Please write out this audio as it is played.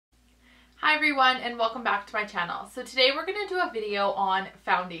Hi everyone and welcome back to my channel. So today we're going to do a video on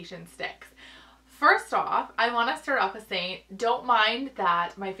foundation sticks. First off, I want to start off with saying don't mind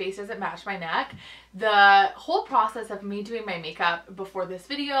that my face doesn't match my neck. The whole process of me doing my makeup before this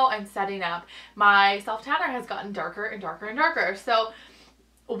video and setting up my self tanner has gotten darker and darker and darker. So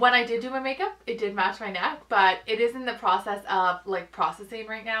when I did do my makeup, it did match my neck, but it is in the process of like processing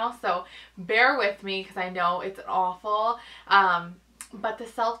right now. So bear with me because I know it's awful. But the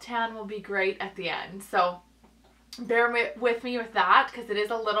self-tan will be great at the end. So bear with me with that because it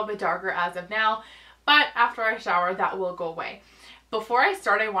is a little bit darker as of now. But after I shower, that will go away. Before I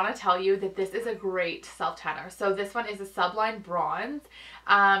start, I want to tell you that this is a great self-tanner. So this one is a Subline Bronze.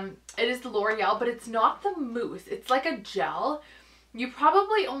 It is L'Oreal, but it's not the mousse. It's like a gel. You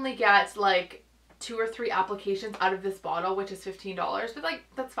probably only get like 2 or 3 applications out of this bottle, which is $15, but like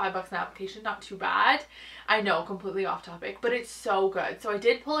that's $5 an application, not too bad. I know, completely off topic, but it's so good. So I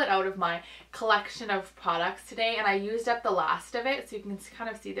did pull it out of my collection of products today and I used up the last of it, so you can kind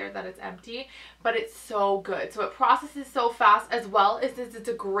of see there that it's empty, but it's so good. So it processes so fast, as well as it's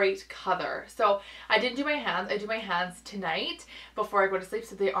a great color. So I didn't do my hands. I do my hands tonight before I go to sleep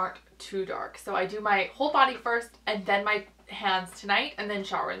so they aren't too dark. So I do my whole body first and then my hands tonight and then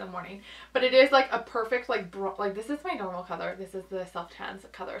shower in the morning. But it is like a perfect like this is my normal color, this is the self-tan's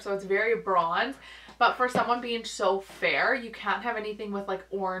color, so it's very bronze, but for someone being so fair, you can't have anything with like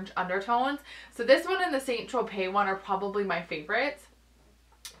orange undertones. So this one and the Saint Tropez one are probably my favorites,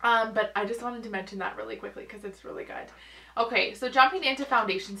 but I just wanted to mention that really quickly because it's really good. Okay, so jumping into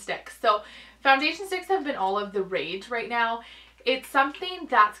foundation sticks. So foundation sticks have been all of the rage right now. It's something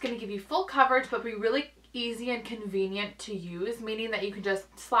that's going to give you full coverage but be really easy and convenient to use, meaning that you can just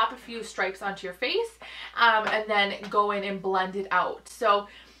slap a few stripes onto your face and then go in and blend it out. So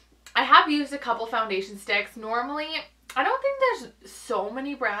I have used a couple foundation sticks. Normally I don't think there's so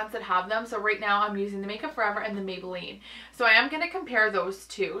many brands that have them, so right now I'm using the Makeup Forever and the Maybelline. So I am going to compare those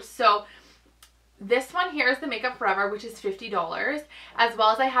two. So this one here is the Makeup Forever, which is $50, as well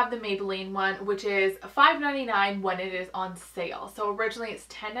as I have the Maybelline one, which is $5.99 when it is on sale. So originally it's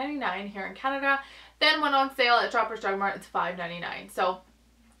 $10.99 here in Canada. Then when on sale at Shoppers Drug Mart, it's $5.99. So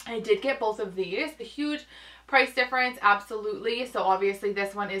I did get both of these. A huge price difference, absolutely. So obviously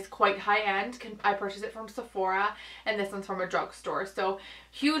this one is quite high end. I purchased it from Sephora and this one's from a drugstore. So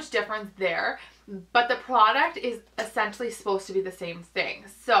huge difference there. But the product is essentially supposed to be the same thing.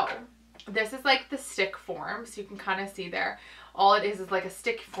 So this is like the stick form. So you can kind of see there. All it is like a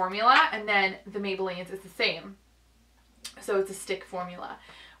stick formula, and then the Maybelline's is the same. So it's a stick formula.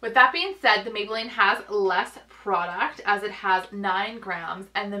 With that being said, the Maybelline has less product as it has 9 grams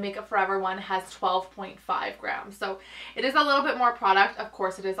and the Makeup Forever one has 12.5 grams. So it is a little bit more product. Of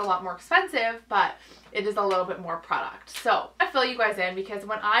course, it is a lot more expensive, but it is a little bit more product. So I fill you guys in because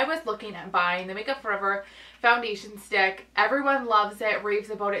when I was looking at buying the Makeup Forever foundation stick, everyone loves it, raves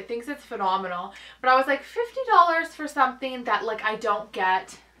about it, thinks it's phenomenal. But I was like, $50 for something that like I don't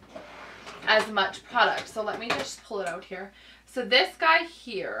get as much product. So let me just pull it out here. So this guy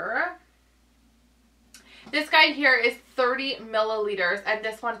here is 30 milliliters, and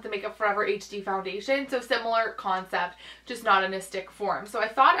this one's the Makeup Forever HD foundation. So similar concept, just not in a stick form. So I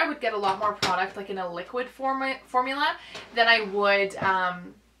thought I would get a lot more product like in a liquid formula than I would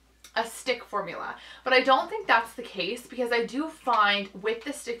a stick formula, but I don't think that's the case because I do find with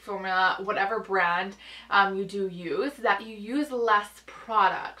the stick formula, whatever brand you do use, that you use less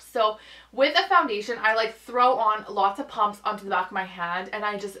product. So with a foundation, I like throw on lots of pumps onto the back of my hand and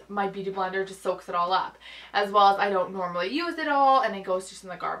my beauty blender just soaks it all up, as well as I don't normally use it all and it goes just in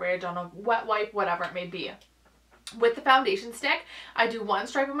the garbage on a wet wipe, whatever it may be. With the foundation stick, I do 1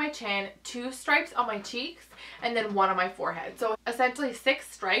 stripe on my chin, 2 stripes on my cheeks, and then 1 on my forehead. So essentially 6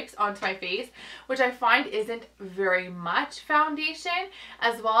 stripes onto my face, which I find isn't very much foundation,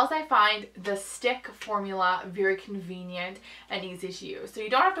 as well as I find the stick formula very convenient and easy to use. So you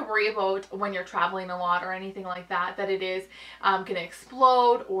don't have to worry about when you're traveling a lot or anything like that, that it is going to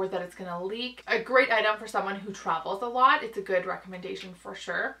explode or that it's going to leak. A great item for someone who travels a lot. It's a good recommendation for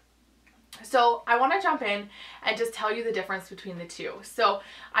sure. So I want to jump in and just tell you the difference between the two. So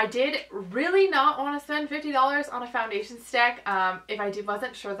I did really not want to spend $50 on a foundation stick if I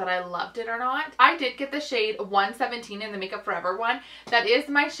wasn't sure that I loved it or not. I did get the shade 117 in the Makeup Forever one. That is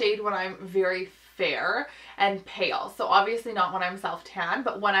my shade when I'm very fair and pale. So obviously not when I'm self-tan,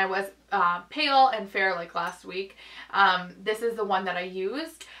 but when I was pale and fair like last week, this is the one that I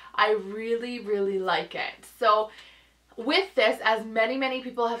used. I really, really like it. So With this, as many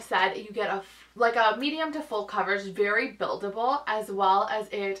people have said, you get a medium to full coverage, very buildable, as well as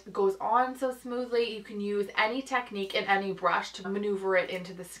it goes on so smoothly. You can use any technique and any brush to maneuver it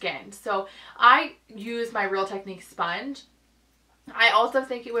into the skin. So I use my Real Technique sponge. I also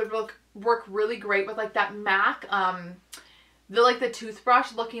think it would work really great with like that MAC, the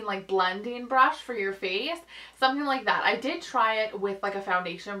toothbrush looking like blending brush for your face, something like that. I did try it with like a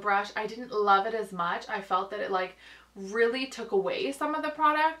foundation brush. I didn't love it as much. I felt that it like really took away some of the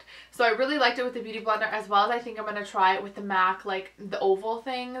product. So I really liked it with the Beauty Blender, as well as I think I'm going to try it with the MAC, like the oval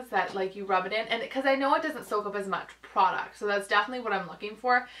things that like you rub it in, and because I know it doesn't soak up as much product. So that's definitely what I'm looking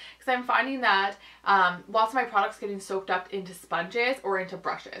for, because I'm finding that lots of my products getting soaked up into sponges or into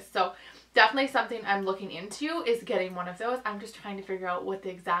brushes. So definitely something I'm looking into is getting one of those. I'm just trying to figure out what the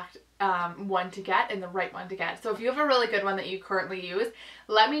exact one to get and the right one to get. So if you have a really good one that you currently use,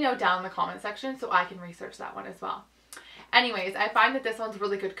 let me know down in the comment section so I can research that one as well. Anyways, I find that this one's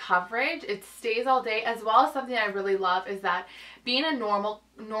really good coverage. It stays all day, as well as something I really love is that being a normal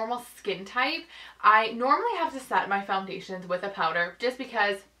skin type, I normally have to set my foundations with a powder just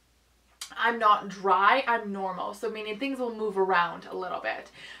because I'm not dry, I'm normal. So meaning things will move around a little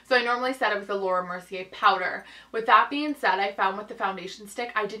bit. So I normally set it with the Laura Mercier powder. With that being said, I found with the foundation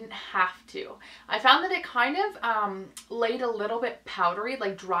stick, I didn't have to. I found that it kind of laid a little bit powdery,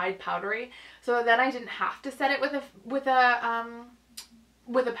 like dried powdery. So then I didn't have to set it with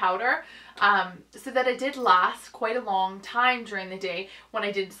a powder, so that it did last quite a long time during the day when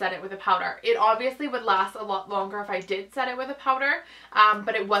I did set it with a powder. It obviously would last a lot longer if I did set it with a powder,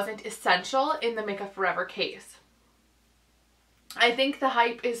 but it wasn't essential in the Makeup Forever case. I think the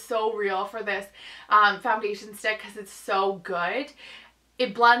hype is so real for this foundation stick because it's so good.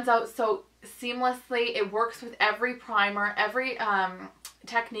 It blends out so seamlessly. It works with every primer, every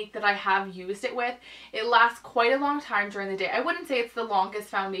technique that I have used it with. It lasts quite a long time during the day. I wouldn't say it's the longest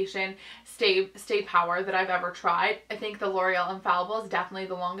foundation stay power that I've ever tried. I think the L'Oreal Infallible is definitely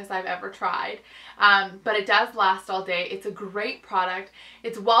the longest I've ever tried, but it does last all day. It's a great product.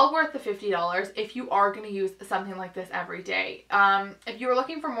 It's well worth the $50 if you are going to use something like this every day. If you were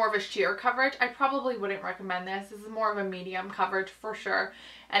looking for more of a sheer coverage, I probably wouldn't recommend this. This is more of a medium coverage for sure.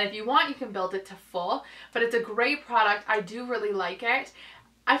 And if you want, you can build it to full, but it's a great product. I do really like it.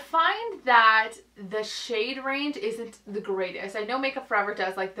 I find that the shade range isn't the greatest. I know Makeup Forever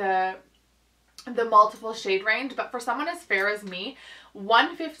does like the multiple shade range, but for someone as fair as me,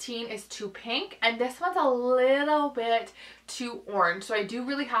 115 is too pink and this one's a little bit too orange. So I do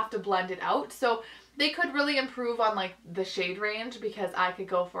really have to blend it out. So they could really improve on like the shade range, because I could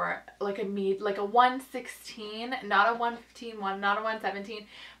go for like a 116, not a 115 one, not a 117,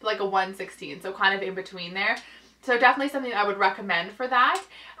 but like a 116. So kind of in between there. So definitely something I would recommend for that,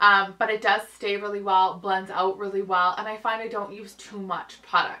 but it does stay really well, blends out really well, and I find I don't use too much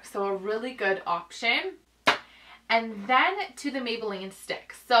product. So a really good option. And then to the Maybelline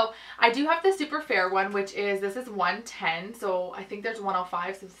sticks. So I do have the super fair one, which is, this is 110, so I think there's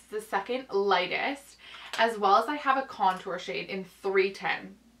 105, so this is the second lightest, as well as I have a contour shade in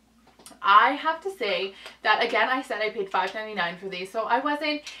 310. I have to say that, again, I said I paid $5.99 for these, so I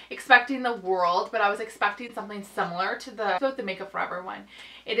wasn't expecting the world, but I was expecting something similar to the Makeup Forever one.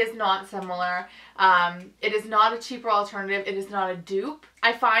 It is not similar. It is not a cheaper alternative. It is not a dupe.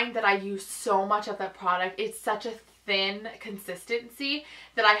 I find that I use so much of that product. It's such a thin consistency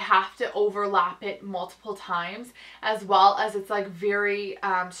that I have to overlap it multiple times, as well as it's like very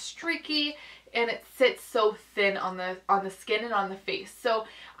streaky, and it sits so thin on the skin and on the face. So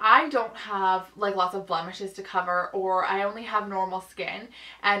I don't have like lots of blemishes to cover, or I only have normal skin,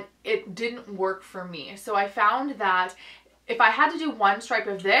 and it didn't work for me. So I found that if I had to do one stripe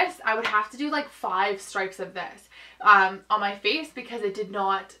of this, I would have to do like 5 stripes of this on my face, because it did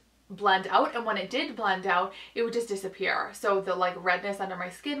not blend out, and when it did blend out, it would just disappear. So the like redness under my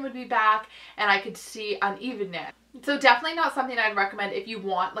skin would be back, and I could see unevenness. So definitely not something I'd recommend if you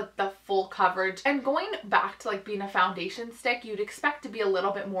want like the full coverage. And going back to like being a foundation stick, you'd expect to be a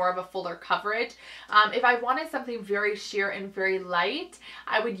little bit more of a fuller coverage. If I wanted something very sheer and very light,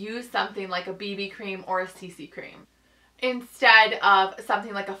 I would use something like a BB cream or a CC cream instead of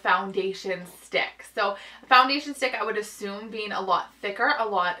something like a foundation stick. So a foundation stick, I would assume, being a lot thicker, a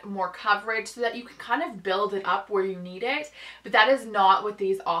lot more coverage, so that you can kind of build it up where you need it, but that is not what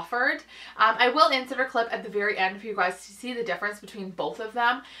these offered. I will insert a clip at the very end for you guys to see the difference between both of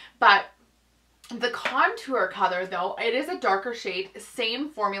them, but the contour color, though, it is a darker shade, same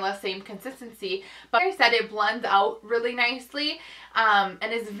formula, same consistency, but like I said, it blends out really nicely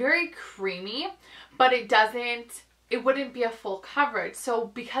and is very creamy, but it doesn't it wouldn't be a full coverage. So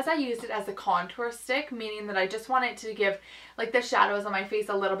because I used it as a contour stick, meaning that I just want it to give like the shadows on my face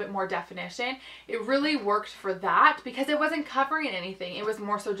a little bit more definition, it really worked for that because it wasn't covering anything. It was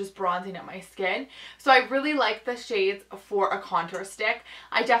more so just bronzing up my skin. So I really like the shades for a contour stick.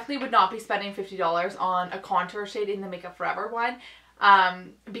 I definitely would not be spending $50 on a contour shade in the Makeup Forever one.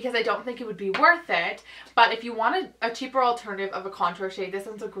 Because I don't think it would be worth it. But if you wanted a cheaper alternative of a contour shade, this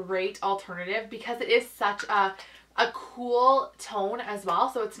one's a great alternative because it is such a cool tone as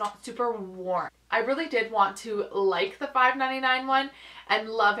well, so it's not super warm. I really did want to like the $5.99 one and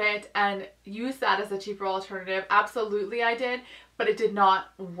love it and use that as a cheaper alternative. Absolutely I did, but it did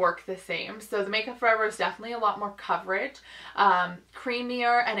not work the same. So the Makeup Forever is definitely a lot more coverage,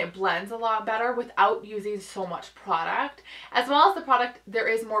 creamier, and it blends a lot better without using so much product. As well as the product, there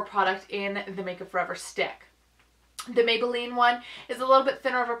is more product in the Makeup Forever stick. The Maybelline one is a little bit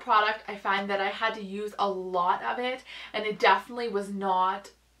thinner of a product. I find that I had to use a lot of it, and it definitely was not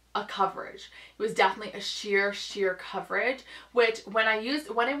a coverage. It was definitely a sheer coverage, which when I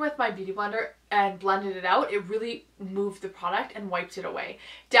went in with my beauty blender and blended it out, it really moved the product and wiped it away.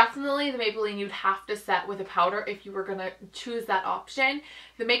 Definitely the Maybelline you'd have to set with a powder if you were gonna choose that option.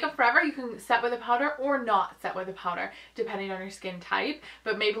 The Makeup Forever you can set with a powder or not set with a powder depending on your skin type,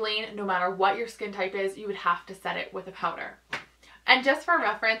 but Maybelline, no matter what your skin type is, you would have to set it with a powder. And just for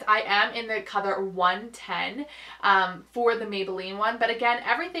reference, I am in the color 110 for the Maybelline one. But again,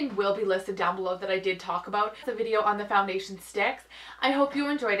 everything will be listed down below that I did talk about. The video on the foundation sticks. I hope you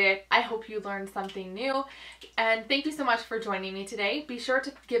enjoyed it. I hope you learned something new. And thank you so much for joining me today. Be sure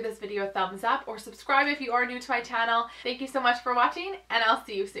to give this video a thumbs up or subscribe if you are new to my channel. Thank you so much for watching, and I'll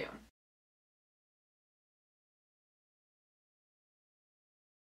see you soon.